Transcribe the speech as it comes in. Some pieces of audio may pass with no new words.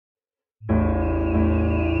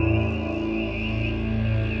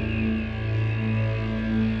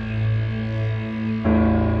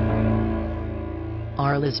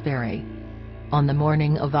Darla's Berry. On the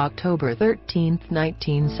morning of October 13,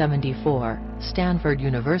 1974, Stanford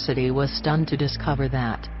University was stunned to discover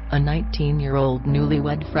that a 19-year-old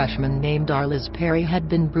newlywed freshman named Arliss Perry had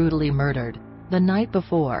been brutally murdered. The night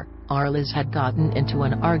before, Arliss had gotten into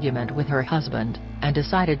an argument with her husband, and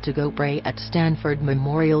decided to go pray at Stanford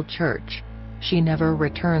Memorial Church. She never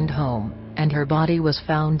returned home, and her body was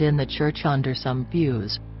found in the church under some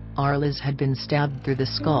pews. Arliss had been stabbed through the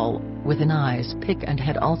skull with an ice pick and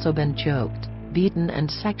had also been choked, beaten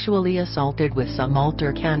and sexually assaulted with some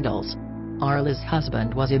altar candles. Arliss'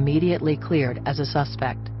 husband was immediately cleared as a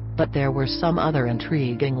suspect, but there were some other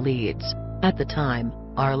intriguing leads. At the time,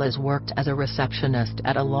 Arliss worked as a receptionist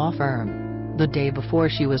at a law firm. The day before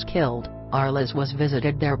she was killed, Arliss was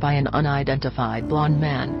visited there by an unidentified blond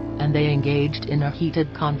man, and they engaged in a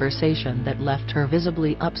heated conversation that left her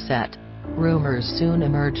visibly upset. Rumors soon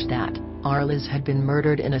emerged that Arliss had been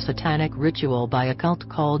murdered in a satanic ritual by a cult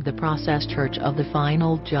called the Process Church of the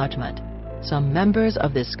Final Judgment. Some members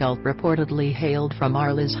of this cult reportedly hailed from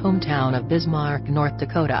Arliss' hometown of Bismarck, North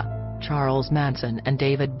Dakota. Charles Manson and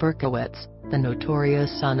David Berkowitz, the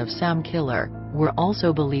notorious son of Sam Killer, were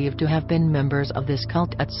also believed to have been members of this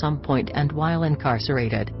cult at some point, and while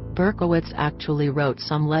incarcerated, Berkowitz actually wrote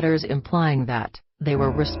some letters implying that they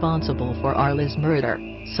were responsible for Arliss' murder.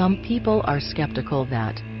 Some people are skeptical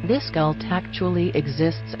that this cult actually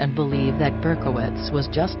exists and believe that Berkowitz was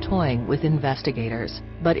just toying with investigators.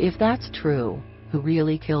 But if that's true, who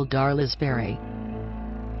really killed Darla's Berry?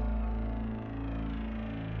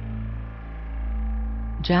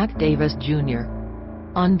 Jack Davis Jr.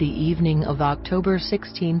 On the evening of October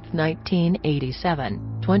 16,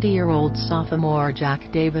 1987, 20-year-old sophomore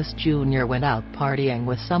Jack Davis Jr. went out partying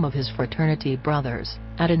with some of his fraternity brothers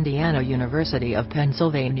at Indiana University of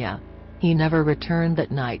Pennsylvania. He never returned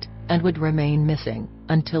that night, and would remain missing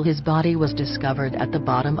until his body was discovered at the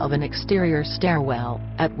bottom of an exterior stairwell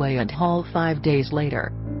at Wyatt Hall 5 days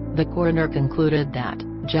later. The coroner concluded that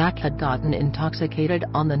Jack had gotten intoxicated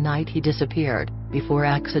on the night he disappeared, before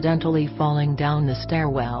accidentally falling down the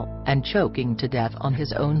stairwell and choking to death on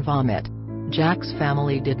his own vomit. Jack's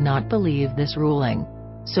family did not believe this ruling,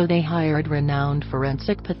 so they hired renowned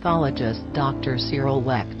forensic pathologist Dr. Cyril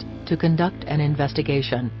Wecht to conduct an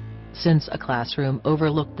investigation. Since a classroom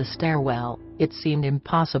overlooked the stairwell, it seemed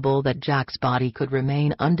impossible that Jack's body could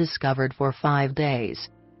remain undiscovered for 5 days.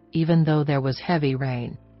 Even though there was heavy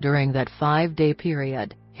rain during that 5-day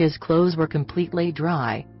period, his clothes were completely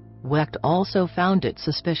dry. Wecht also found it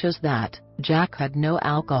suspicious that Jack had no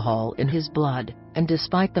alcohol in his blood, and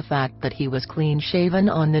despite the fact that he was clean-shaven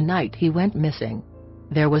on the night he went missing,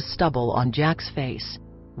 there was stubble on Jack's face.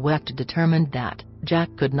 Wecht determined that Jack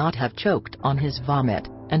could not have choked on his vomit,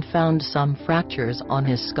 and found some fractures on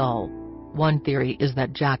his skull. One theory is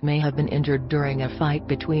that Jack may have been injured during a fight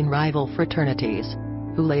between rival fraternities,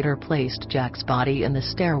 who later placed Jack's body in the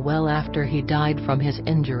stairwell after he died from his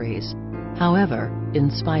injuries. However, in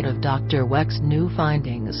spite of Dr. Wecht's new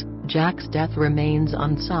findings, Jack's death remains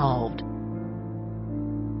unsolved.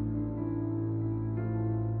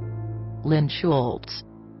 Lynn Schultz.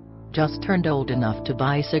 Just turned old enough to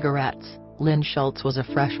buy cigarettes, Lynn Schultz was a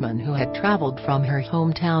freshman who had traveled from her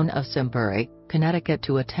hometown of Simsbury, Connecticut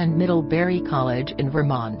to attend Middlebury College in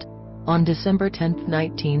Vermont. On December 10,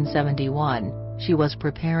 1971, she was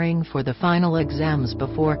preparing for the final exams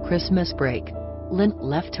before Christmas break. Lynn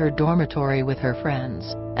left her dormitory with her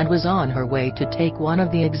friends, and was on her way to take one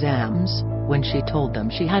of the exams, when she told them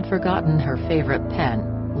she had forgotten her favorite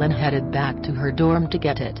pen. Lynn headed back to her dorm to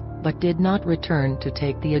get it, but did not return to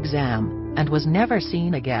take the exam, and was never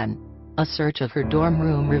seen again. A search of her dorm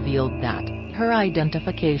room revealed that her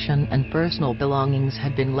identification and personal belongings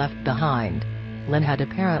had been left behind. Lynn had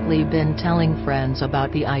apparently been telling friends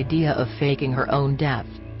about the idea of faking her own death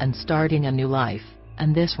and starting a new life,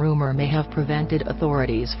 and this rumor may have prevented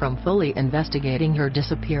authorities from fully investigating her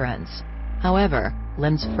disappearance. However,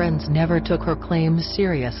 Lynn's friends never took her claims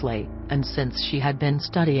seriously, and since she had been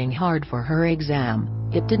studying hard for her exam,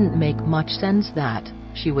 it didn't make much sense that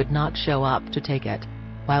she would not show up to take it.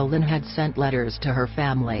 While Lynn had sent letters to her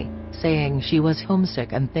family, saying she was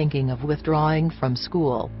homesick and thinking of withdrawing from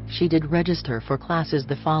school, she did register for classes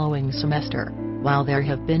the following semester. While there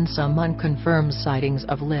have been some unconfirmed sightings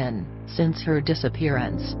of Lynn since her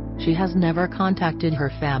disappearance, she has never contacted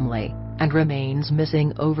her family, and remains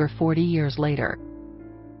missing over 40 years later.